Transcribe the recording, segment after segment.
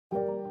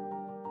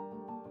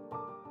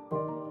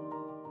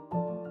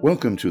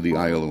Welcome to the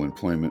ILO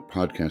Employment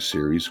Podcast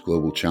Series,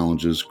 Global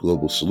Challenges,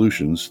 Global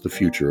Solutions, The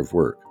Future of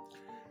Work.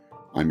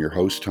 I'm your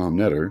host, Tom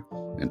Netter,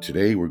 and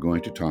today we're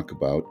going to talk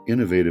about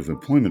innovative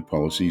employment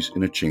policies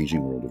in a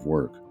changing world of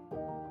work.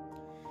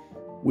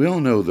 We all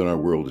know that our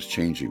world is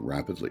changing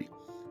rapidly.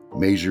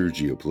 Major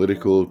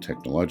geopolitical,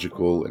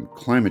 technological, and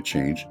climate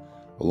change,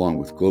 along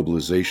with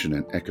globalization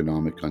and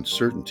economic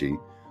uncertainty,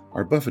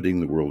 are buffeting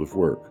the world of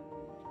work.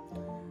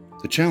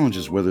 The challenge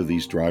is whether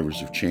these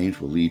drivers of change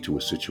will lead to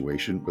a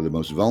situation where the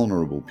most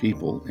vulnerable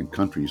people and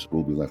countries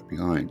will be left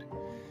behind.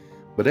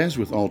 But as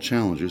with all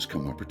challenges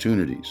come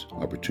opportunities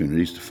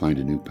to find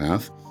a new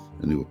path,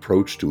 a new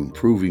approach to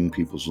improving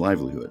people's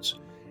livelihoods,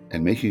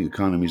 and making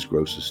economies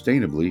grow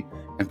sustainably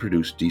and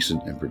produce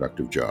decent and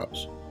productive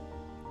jobs.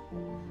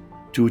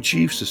 To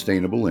achieve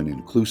sustainable and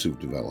inclusive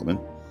development,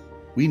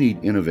 we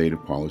need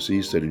innovative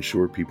policies that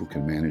ensure people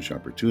can manage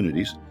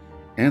opportunities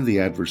and the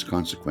adverse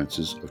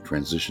consequences of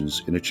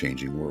transitions in a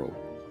changing world.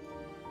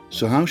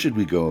 So how should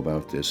we go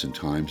about this in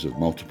times of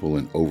multiple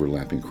and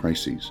overlapping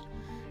crises?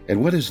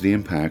 And what has the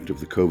impact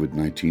of the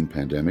COVID-19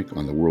 pandemic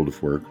on the world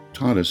of work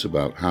taught us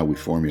about how we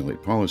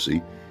formulate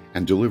policy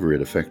and deliver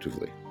it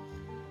effectively?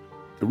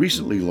 The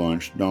recently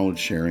launched knowledge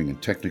sharing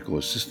and technical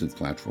assistance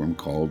platform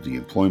called the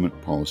Employment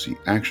Policy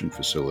Action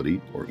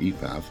Facility, or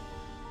EPAF,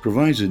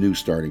 provides a new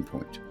starting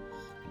point.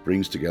 It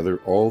brings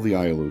together all the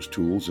ILO's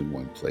tools in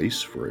one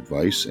place for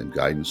advice and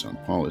guidance on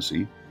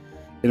policy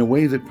in a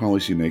way that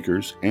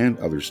policymakers and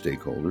other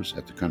stakeholders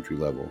at the country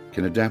level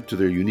can adapt to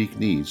their unique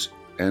needs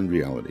and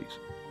realities.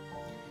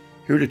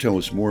 Here to tell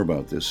us more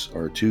about this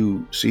are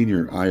two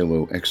senior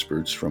ILO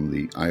experts from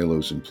the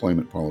ILO's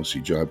Employment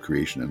Policy Job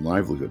Creation and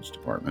Livelihoods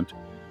Department,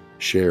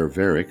 Sher,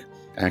 Verick,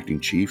 Acting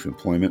Chief,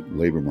 Employment,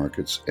 Labor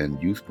Markets, and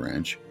Youth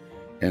Branch,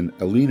 and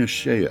Elina,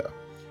 Scheja,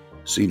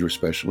 Senior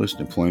Specialist,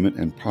 Employment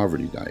and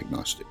Poverty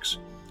Diagnostics.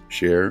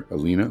 Sher,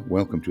 Elina,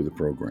 welcome to the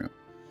program.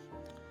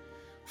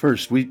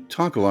 First, we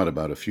talk a lot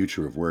about a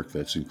future of work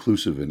that's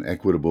inclusive and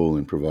equitable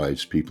and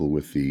provides people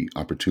with the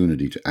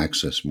opportunity to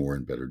access more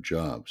and better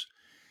jobs.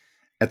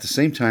 At the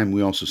same time,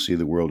 we also see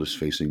the world as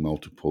facing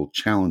multiple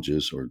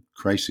challenges or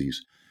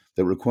crises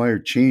that require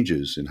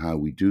changes in how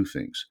we do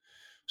things.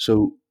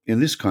 So,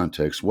 in this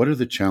context, what are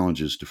the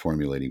challenges to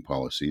formulating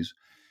policies,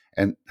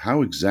 and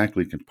how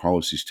exactly can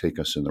policies take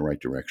us in the right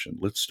direction?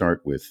 Let's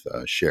start with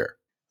Sher.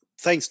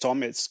 Thanks,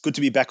 Tom. It's good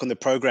to be back on the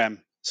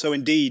program. So,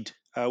 indeed,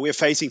 we're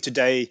facing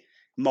today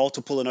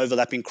multiple and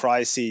overlapping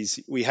crises.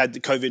 We had the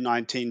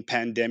COVID-19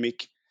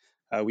 pandemic.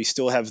 We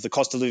still have the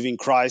cost of living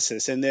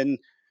crisis. And then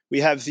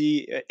we have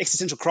the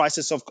existential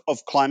crisis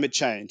of climate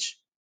change.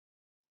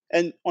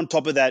 And on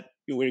top of that,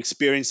 we're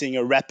experiencing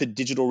a rapid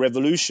digital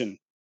revolution.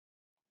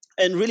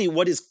 And really,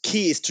 what is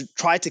key is to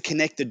try to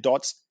connect the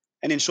dots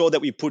and ensure that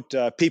we put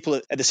people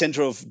at the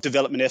center of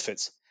development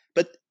efforts.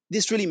 But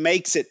this really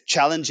makes it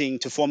challenging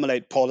to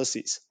formulate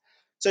policies.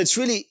 So it's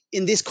really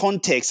in this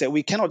context that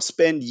we cannot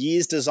spend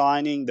years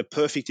designing the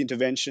perfect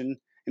intervention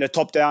in a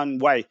top-down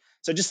way.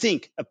 So just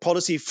think, a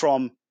policy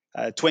from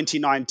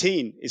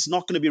 2019 is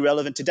not going to be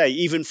relevant today,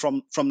 even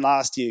from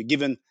last year,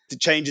 given the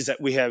changes that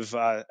we have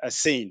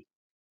seen.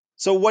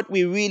 So, what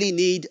we really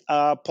need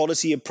are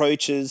policy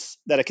approaches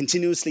that are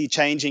continuously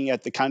changing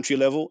at the country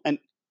level and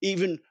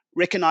even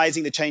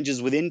recognizing the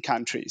changes within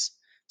countries.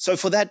 So,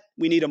 for that,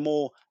 we need a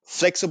more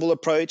flexible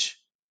approach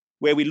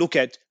where we look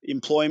at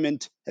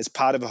employment as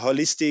part of a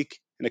holistic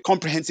and a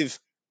comprehensive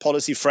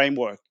policy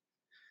framework.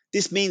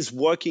 This means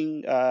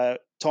working,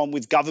 Tom,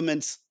 with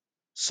governments,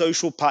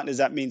 social partners,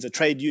 that means the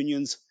trade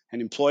unions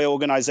and employer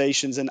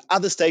organizations and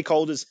other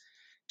stakeholders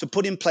to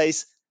put in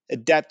place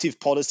adaptive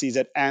policies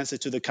that answer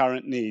to the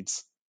current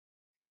needs.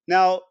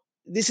 Now,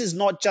 this is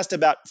not just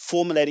about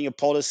formulating a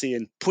policy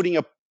and putting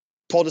a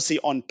policy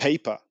on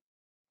paper.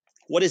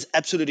 What is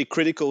absolutely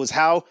critical is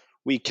how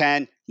we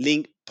can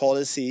link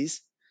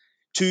policies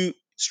to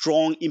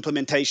strong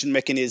implementation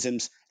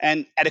mechanisms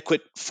and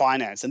adequate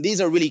finance. And these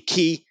are really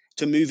key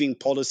to moving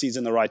policies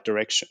in the right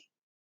direction.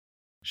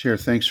 Sher,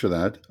 thanks for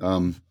that.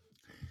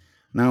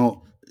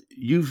 Now,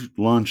 you've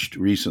launched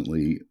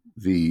recently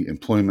the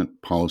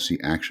Employment Policy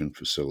Action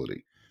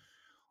Facility,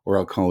 or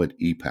I'll call it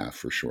EPAF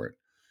for short.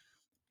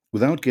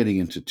 Without getting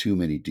into too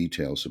many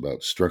details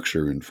about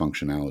structure and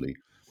functionality,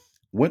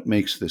 what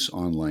makes this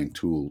online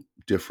tool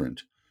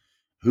different?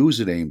 Who is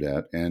it aimed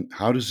at, and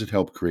how does it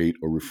help create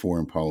or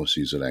reform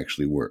policies that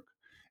actually work?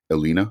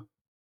 Elina?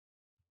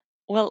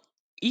 Well,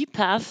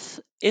 EPAF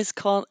is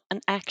called an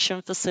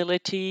action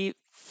facility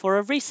for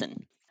a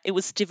reason. It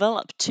was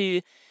developed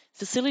to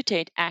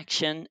facilitate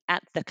action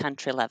at the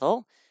country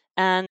level.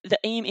 And the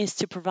aim is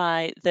to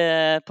provide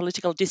the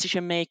political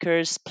decision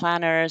makers,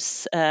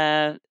 planners,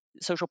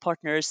 social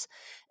partners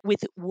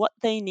with what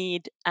they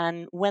need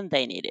and when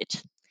they need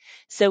it.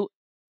 So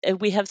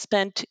we have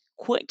spent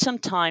quite some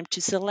time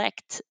to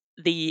select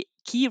the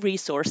key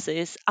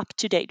resources, up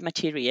to date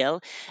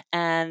material,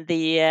 and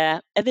the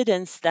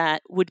evidence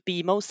that would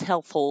be most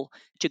helpful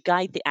to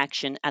guide the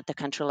action at the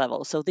country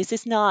level. So, this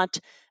is not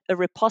a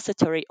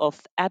repository of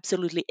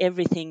absolutely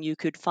everything you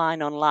could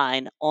find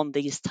online on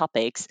these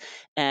topics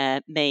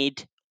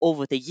made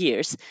over the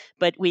years,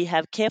 but we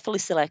have carefully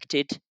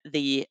selected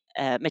the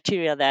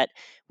material that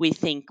we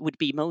think would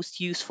be most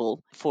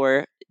useful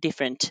for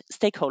different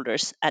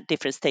stakeholders at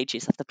different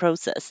stages of the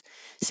process.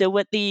 So,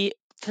 what the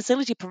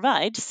facility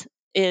provides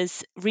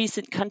is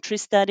recent country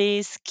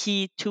studies,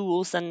 key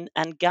tools, and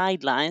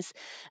guidelines.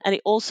 And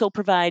it also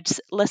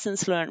provides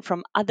lessons learned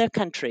from other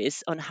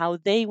countries on how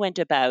they went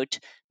about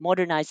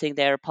modernizing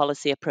their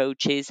policy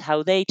approaches,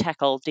 how they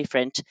tackle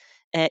different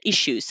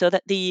issues, so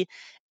that the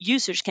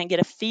users can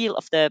get a feel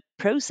of the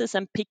process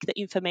and pick the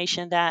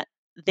information that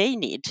they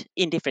need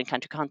in different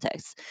country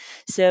contexts.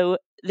 So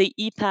the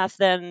ePath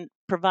then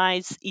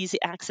provides easy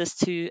access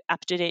to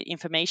up to date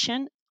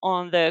information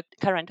on the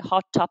current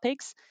hot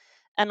topics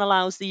and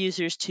allows the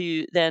users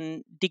to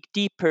then dig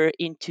deeper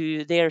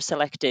into their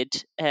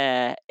selected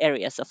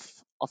areas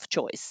of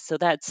choice. So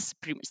that's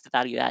pretty much the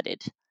value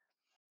added.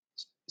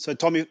 So,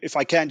 Tommy, if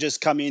I can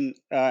just come in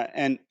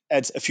and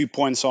add a few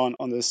points on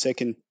the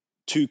second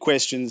two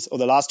questions, or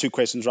the last two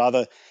questions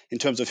rather, in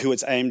terms of who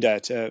it's aimed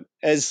at.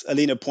 As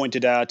Elina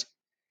pointed out,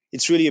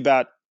 it's really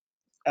about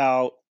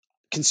our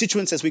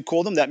constituents, as we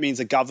call them. That means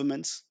the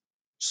governments,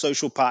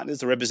 social partners,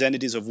 the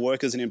representatives of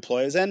workers and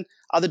employers, and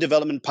other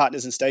development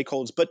partners and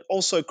stakeholders, but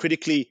also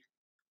critically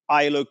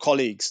ILO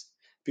colleagues,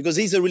 because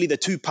these are really the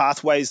two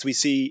pathways we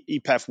see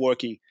EPAF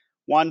working.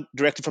 One,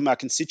 directly from our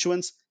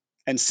constituents,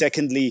 and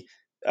secondly,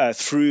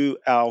 through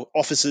our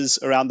offices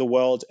around the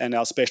world and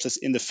our specialists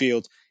in the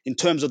field in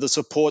terms of the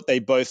support they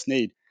both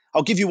need.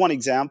 I'll give you one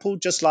example.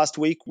 Just last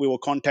week, we were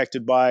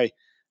contacted by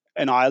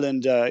an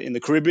island in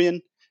the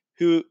Caribbean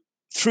who,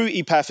 through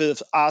EPAF,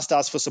 have asked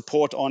us for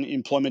support on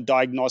employment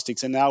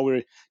diagnostics. And now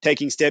we're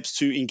taking steps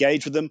to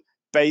engage with them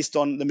based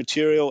on the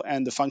material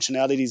and the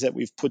functionalities that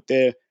we've put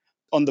there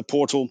on the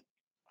portal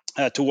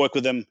to work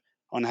with them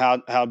on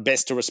how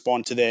best to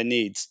respond to their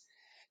needs.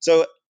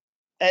 So,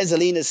 as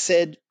Elina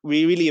said,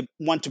 we really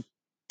want to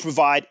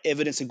provide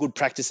evidence and good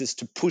practices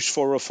to push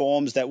for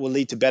reforms that will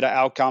lead to better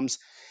outcomes.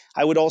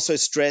 I would also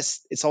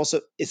stress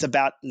it's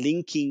about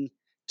linking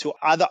to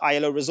other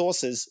ILO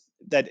resources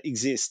that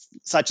exist,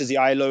 such as the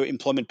ILO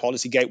Employment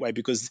Policy Gateway,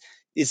 because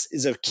this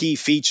is a key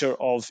feature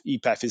of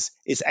EPAF,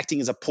 is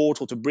acting as a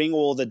portal to bring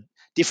all the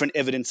different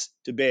evidence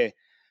to bear.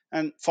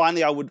 And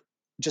finally, I would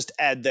just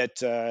add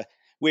that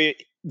we're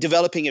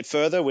developing it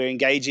further. We're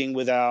engaging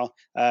with our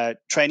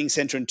training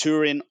center in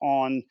Turin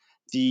on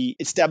the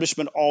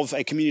establishment of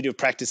a community of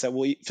practice that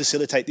will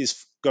facilitate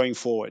this going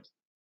forward.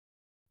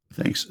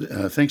 Thanks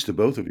to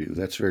both of you.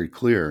 That's very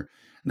clear.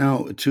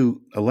 Now,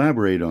 to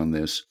elaborate on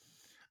this,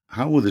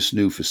 how will this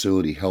new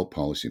facility help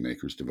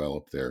policymakers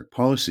develop their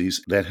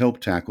policies that help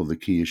tackle the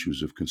key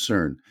issues of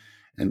concern?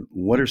 And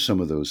what are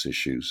some of those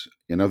issues?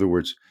 In other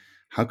words,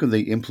 how can they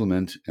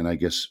implement and, I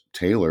guess,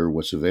 tailor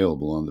what's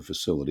available on the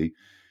facility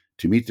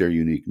to meet their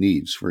unique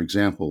needs? For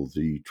example,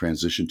 the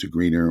transition to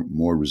greener,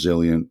 more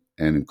resilient,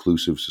 and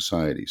inclusive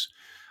societies.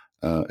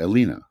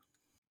 Elina.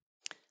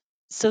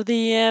 So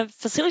the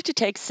facility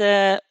takes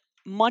a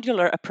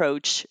modular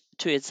approach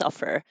to its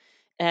offer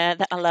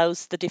that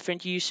allows the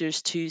different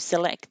users to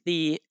select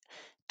the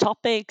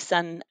topics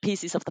and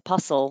pieces of the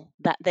puzzle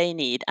that they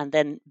need and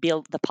then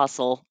build the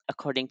puzzle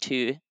according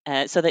to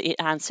so that it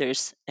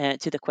answers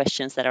to the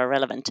questions that are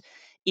relevant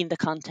in the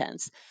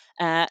contents.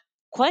 uh,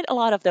 Quite a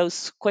lot of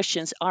those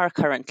questions are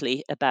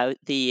currently about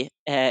the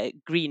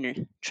greener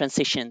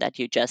transition that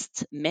you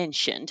just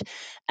mentioned,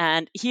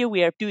 and here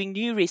we are doing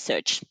new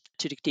research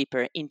to dig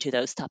deeper into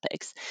those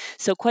topics.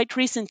 So quite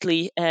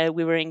recently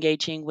we were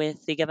engaging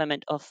with the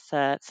government of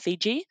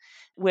Fiji,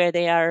 where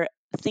they are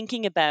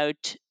thinking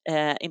about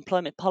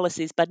employment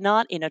policies, but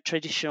not in a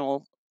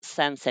traditional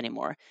sense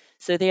anymore.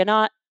 So they are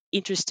not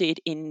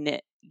interested in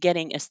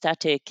getting a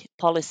static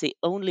policy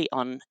only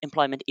on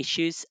employment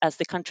issues, as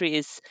the country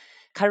is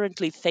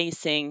currently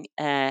facing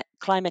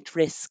climate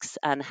risks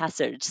and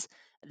hazards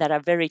that are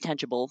very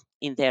tangible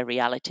in their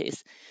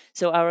realities.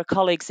 So our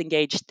colleagues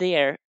engaged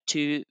there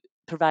to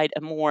provide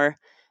a more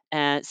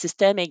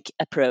systemic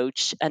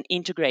approach and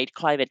integrate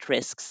climate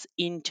risks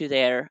into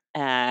their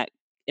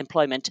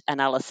employment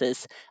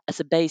analysis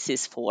as a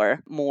basis for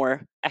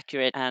more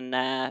accurate and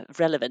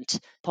relevant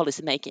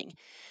policy making.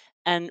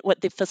 And what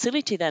the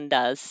facility then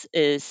does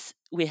is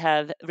we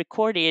have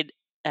recorded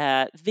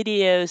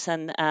videos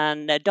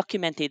and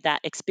documented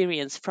that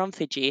experience from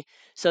Fiji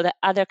so that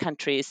other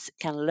countries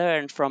can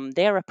learn from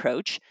their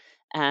approach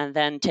and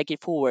then take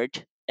it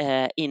forward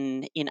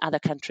in other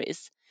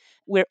countries.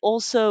 We're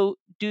also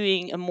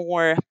doing a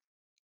more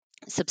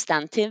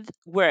substantive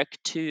work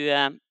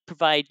to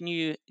provide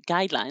new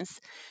guidelines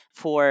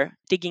for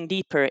digging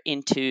deeper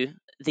into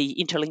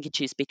the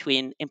interlinkages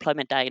between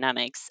employment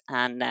dynamics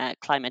and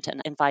climate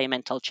and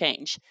environmental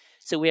change.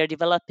 So, we are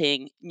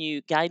developing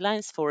new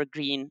guidelines for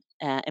green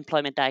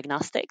employment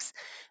diagnostics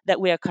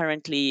that we are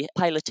currently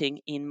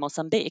piloting in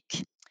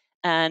Mozambique.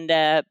 And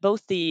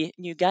both the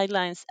new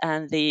guidelines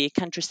and the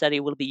country study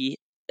will be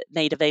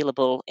made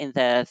available in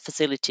the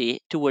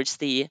facility towards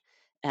the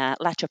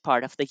latter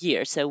part of the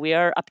year. So we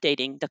are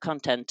updating the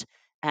content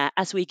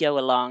as we go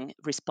along,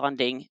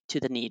 responding to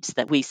the needs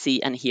that we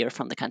see and hear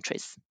from the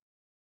countries.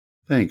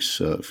 Thanks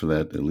for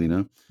that,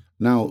 Elina.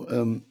 Now,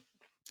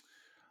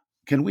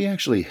 can we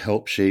actually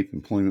help shape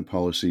employment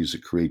policies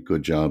that create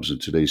good jobs in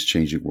today's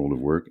changing world of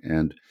work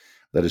and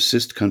that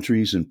assist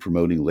countries in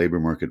promoting labor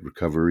market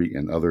recovery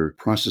and other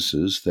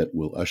processes that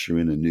will usher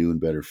in a new and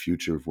better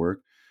future of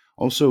work?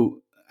 Also,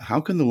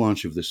 how can the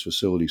launch of this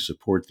facility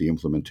support the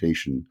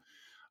implementation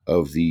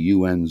of the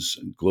UN's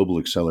Global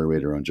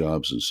Accelerator on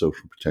Jobs and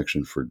Social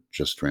Protection for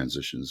Just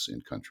Transitions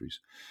in countries?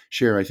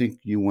 Cher, I think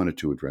you wanted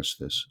to address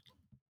this.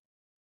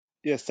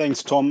 Yeah,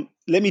 thanks, Tom.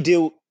 Let me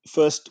deal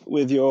first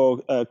with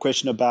your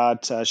question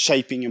about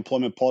shaping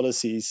employment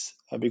policies,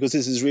 because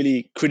this is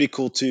really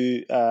critical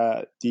to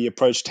the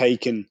approach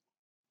taken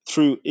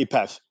through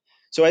EPAF.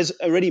 So, as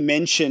already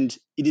mentioned,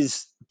 it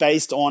is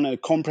based on a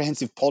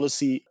comprehensive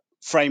policy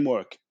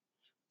framework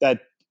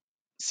that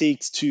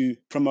seeks to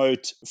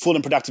promote full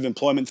and productive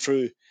employment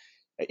through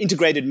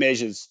integrated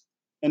measures.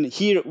 And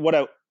here, what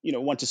I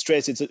want to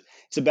stress,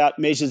 it's about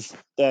measures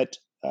that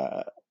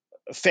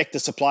affect the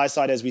supply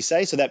side, as we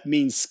say. So that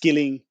means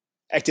skilling,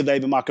 active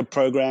labor market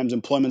programs,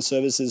 employment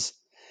services,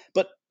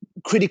 but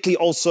critically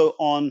also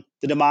on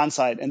the demand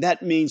side. And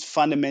that means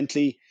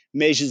fundamentally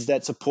measures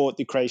that support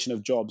the creation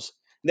of jobs.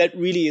 That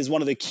really is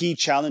one of the key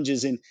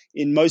challenges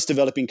in most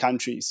developing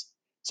countries.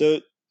 So,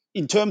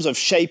 in terms of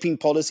shaping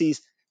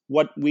policies,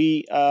 what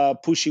we are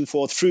pushing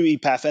for through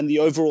EPAF and the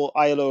overall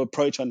ILO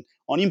approach on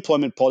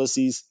employment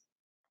policies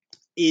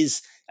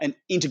is an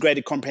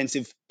integrated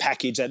comprehensive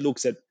package that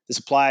looks at the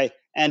supply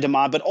and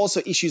demand, but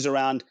also issues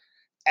around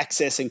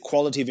access and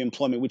quality of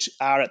employment, which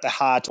are at the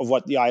heart of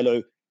what the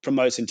ILO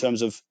promotes in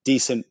terms of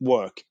decent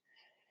work.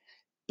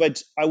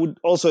 But I would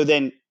also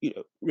then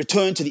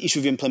return to the issue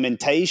of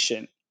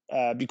implementation,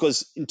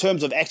 because in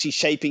terms of actually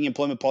shaping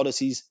employment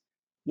policies,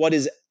 what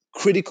is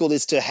critical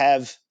is to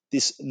have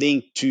this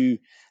link to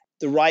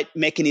the right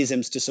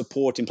mechanisms to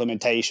support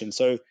implementation.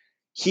 So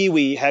here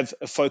we have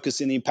a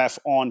focus in the EPAF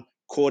on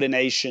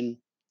coordination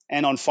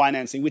and on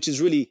financing, which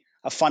is really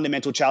a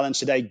fundamental challenge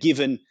today,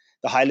 given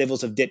the high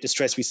levels of debt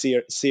distress we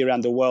see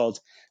around the world,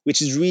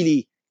 which is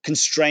really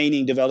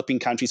constraining developing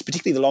countries,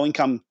 particularly the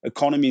low-income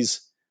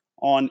economies,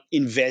 on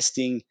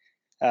investing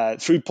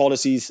through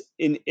policies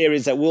in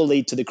areas that will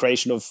lead to the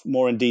creation of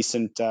more and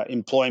decent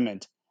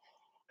employment.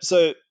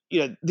 So,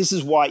 this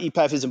is why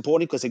EPAF is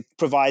important, because it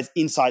provides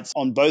insights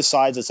on both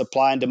sides of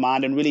supply and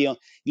demand, and really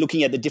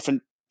looking at the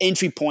different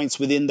entry points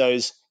within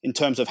those in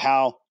terms of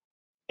how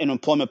an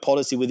employment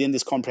policy within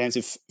this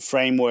comprehensive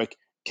framework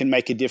can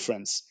make a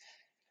difference.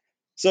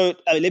 So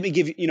let me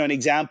give you an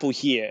example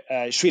here.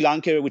 Sri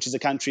Lanka, which is a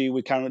country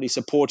we're currently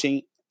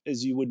supporting,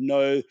 as you would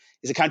know,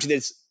 is a country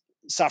that's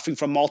suffering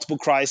from multiple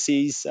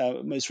crises,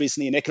 most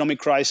recently an economic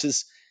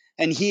crisis.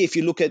 And here, if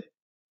you look at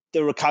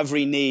the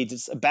recovery needs,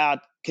 it's about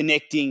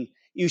connecting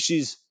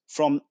issues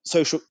from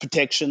social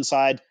protection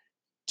side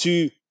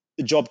to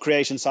the job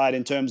creation side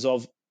in terms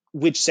of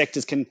which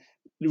sectors can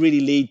really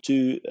lead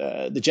to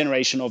the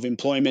generation of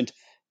employment,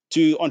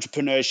 to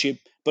entrepreneurship,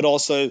 but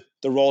also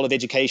the role of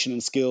education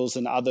and skills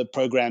and other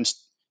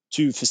programs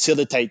to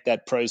facilitate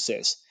that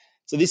process.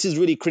 So this is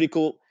really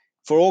critical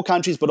for all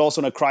countries, but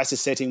also in a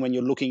crisis setting when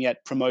you're looking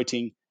at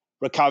promoting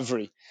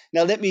recovery.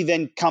 Now, let me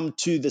then come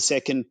to the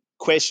second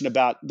question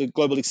about the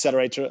Global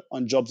Accelerator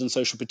on Jobs and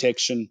Social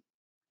Protection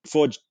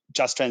for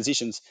Just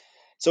Transitions.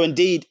 So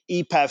indeed,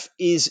 EPAF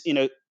is in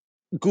a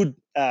good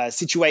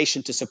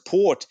situation to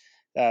support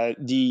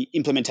the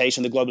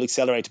implementation of the Global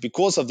Accelerator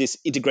because of this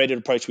integrated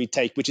approach we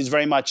take, which is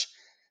very much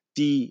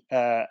the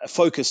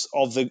focus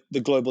of the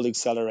Global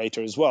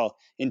Accelerator as well,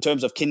 in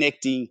terms of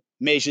connecting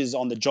measures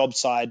on the job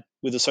side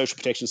with the social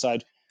protection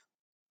side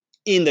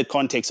in the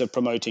context of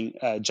promoting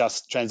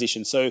just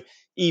transition. So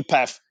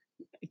EPAF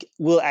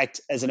will act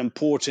as an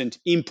important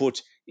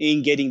input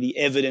in getting the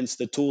evidence,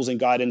 the tools and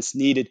guidance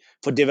needed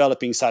for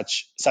developing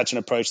such an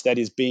approach that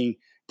is being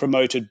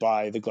promoted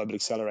by the Global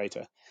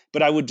Accelerator.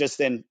 But I would just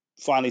then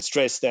finally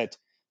stress that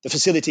the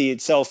facility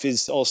itself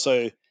is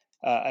also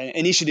an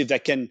initiative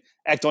that can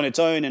act on its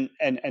own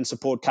and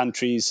support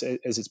countries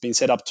as it's been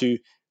set up to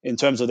in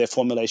terms of their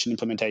formulation and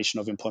implementation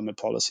of employment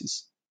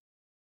policies.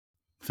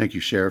 Thank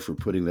you, Cher, for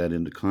putting that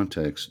into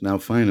context. Now,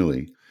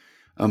 finally,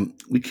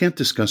 we can't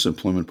discuss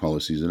employment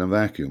policies in a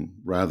vacuum.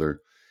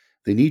 Rather,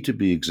 they need to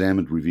be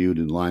examined, reviewed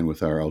in line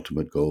with our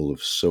ultimate goal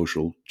of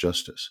social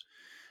justice.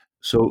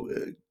 So,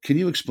 can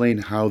you explain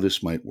how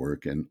this might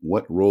work and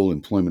what role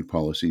employment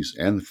policies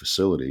and the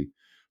facility,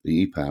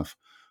 the EPAF,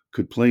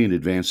 could play in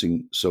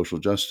advancing social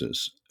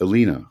justice?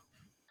 Elina.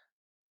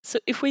 So,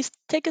 if we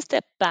take a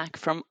step back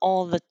from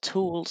all the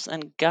tools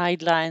and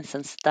guidelines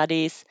and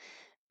studies,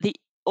 the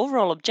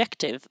overall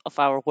objective of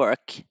our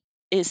work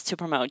is to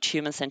promote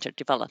human centered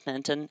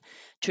development and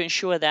to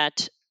ensure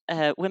that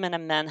women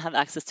and men have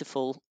access to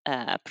full,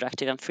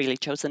 productive, and freely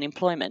chosen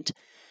employment.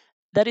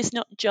 That is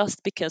not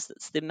just because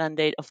it's the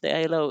mandate of the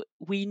ILO.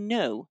 We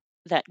know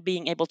that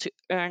being able to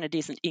earn a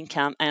decent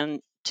income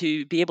and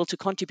to be able to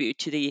contribute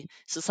to the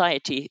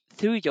society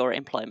through your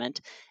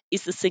employment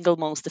is the single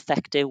most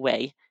effective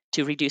way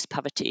to reduce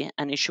poverty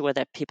and ensure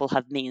that people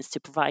have means to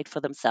provide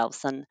for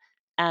themselves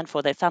and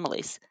for their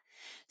families.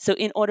 So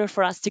in order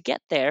for us to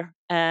get there,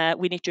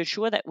 we need to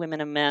ensure that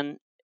women and men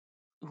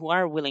who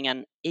are willing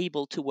and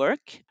able to work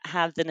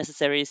have the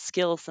necessary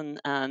skills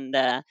and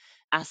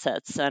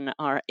assets and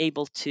are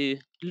able to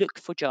look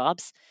for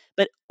jobs,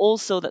 but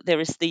also that there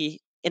is the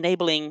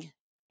enabling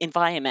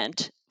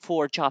environment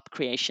for job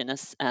creation,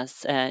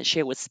 as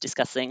Sher was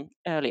discussing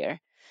earlier.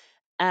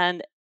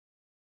 And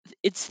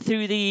it's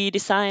through the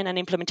design and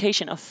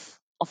implementation of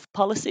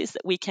policies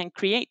that we can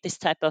create this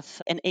type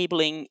of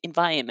enabling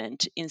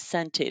environment,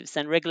 incentives,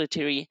 and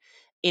regulatory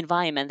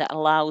environment that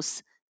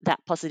allows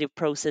that positive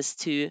process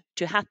to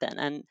happen.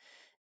 And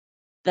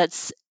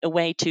that's a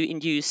way to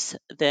induce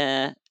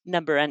the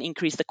number and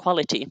increase the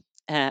quality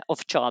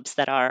of jobs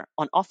that are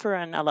on offer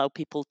and allow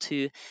people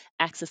to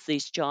access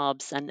these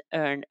jobs and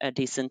earn a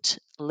decent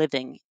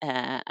living,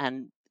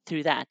 and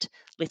through that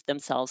lift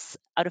themselves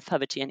out of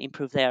poverty and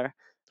improve their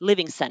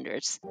living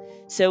standards.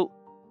 So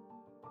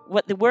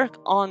what the work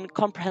on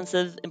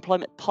comprehensive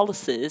employment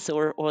policies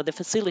or the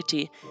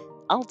facility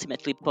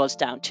ultimately boils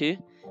down to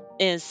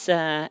is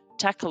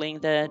tackling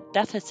the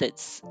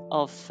deficits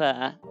of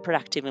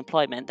productive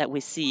employment that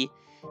we see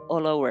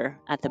all over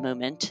at the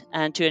moment,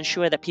 and to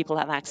ensure that people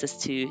have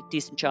access to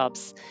decent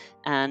jobs.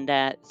 And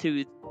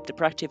through the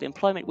productive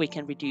employment, we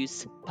can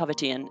reduce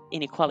poverty and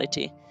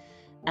inequality.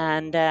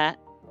 And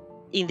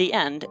in the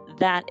end,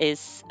 that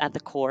is at the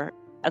core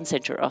and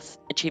center of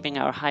achieving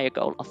our higher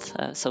goal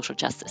of social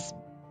justice.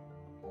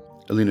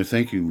 Elina,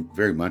 thank you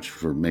very much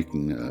for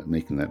making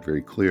that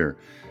very clear.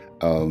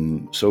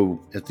 So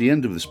at the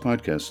end of this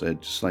podcast,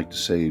 I'd just like to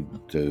say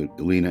to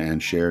Elina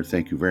and Sher,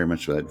 thank you very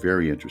much for that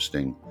very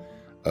interesting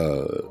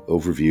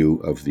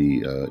overview of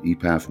the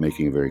EPAF,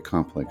 making a very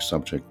complex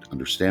subject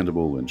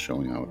understandable and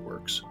showing how it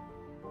works.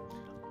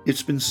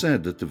 It's been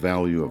said that the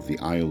value of the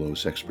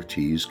ILO's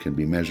expertise can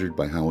be measured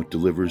by how it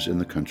delivers in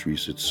the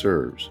countries it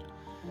serves.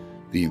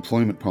 The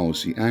Employment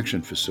Policy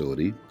Action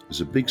Facility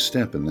is a big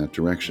step in that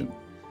direction,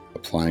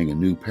 applying a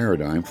new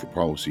paradigm for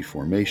policy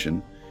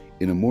formation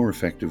in a more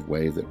effective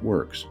way that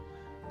works,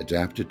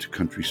 adapted to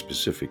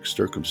country-specific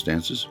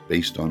circumstances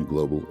based on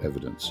global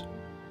evidence.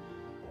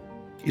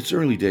 It's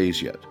early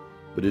days yet,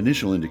 but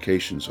initial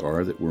indications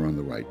are that we're on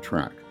the right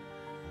track.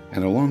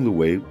 And along the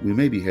way, we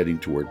may be heading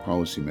toward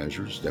policy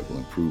measures that will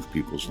improve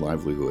people's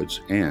livelihoods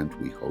and,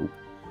 we hope,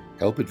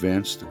 help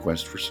advance the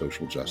quest for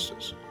social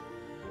justice.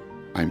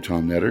 I'm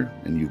Tom Netter,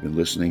 and you've been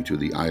listening to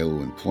the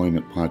ILO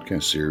Employment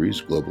Podcast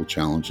Series, Global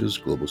Challenges,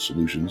 Global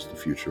Solutions, The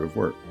Future of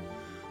Work.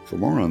 For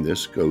more on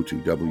this, go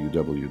to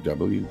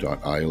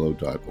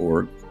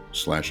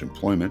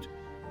www.ilo.org/employment.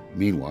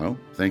 Meanwhile,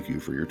 thank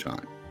you for your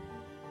time.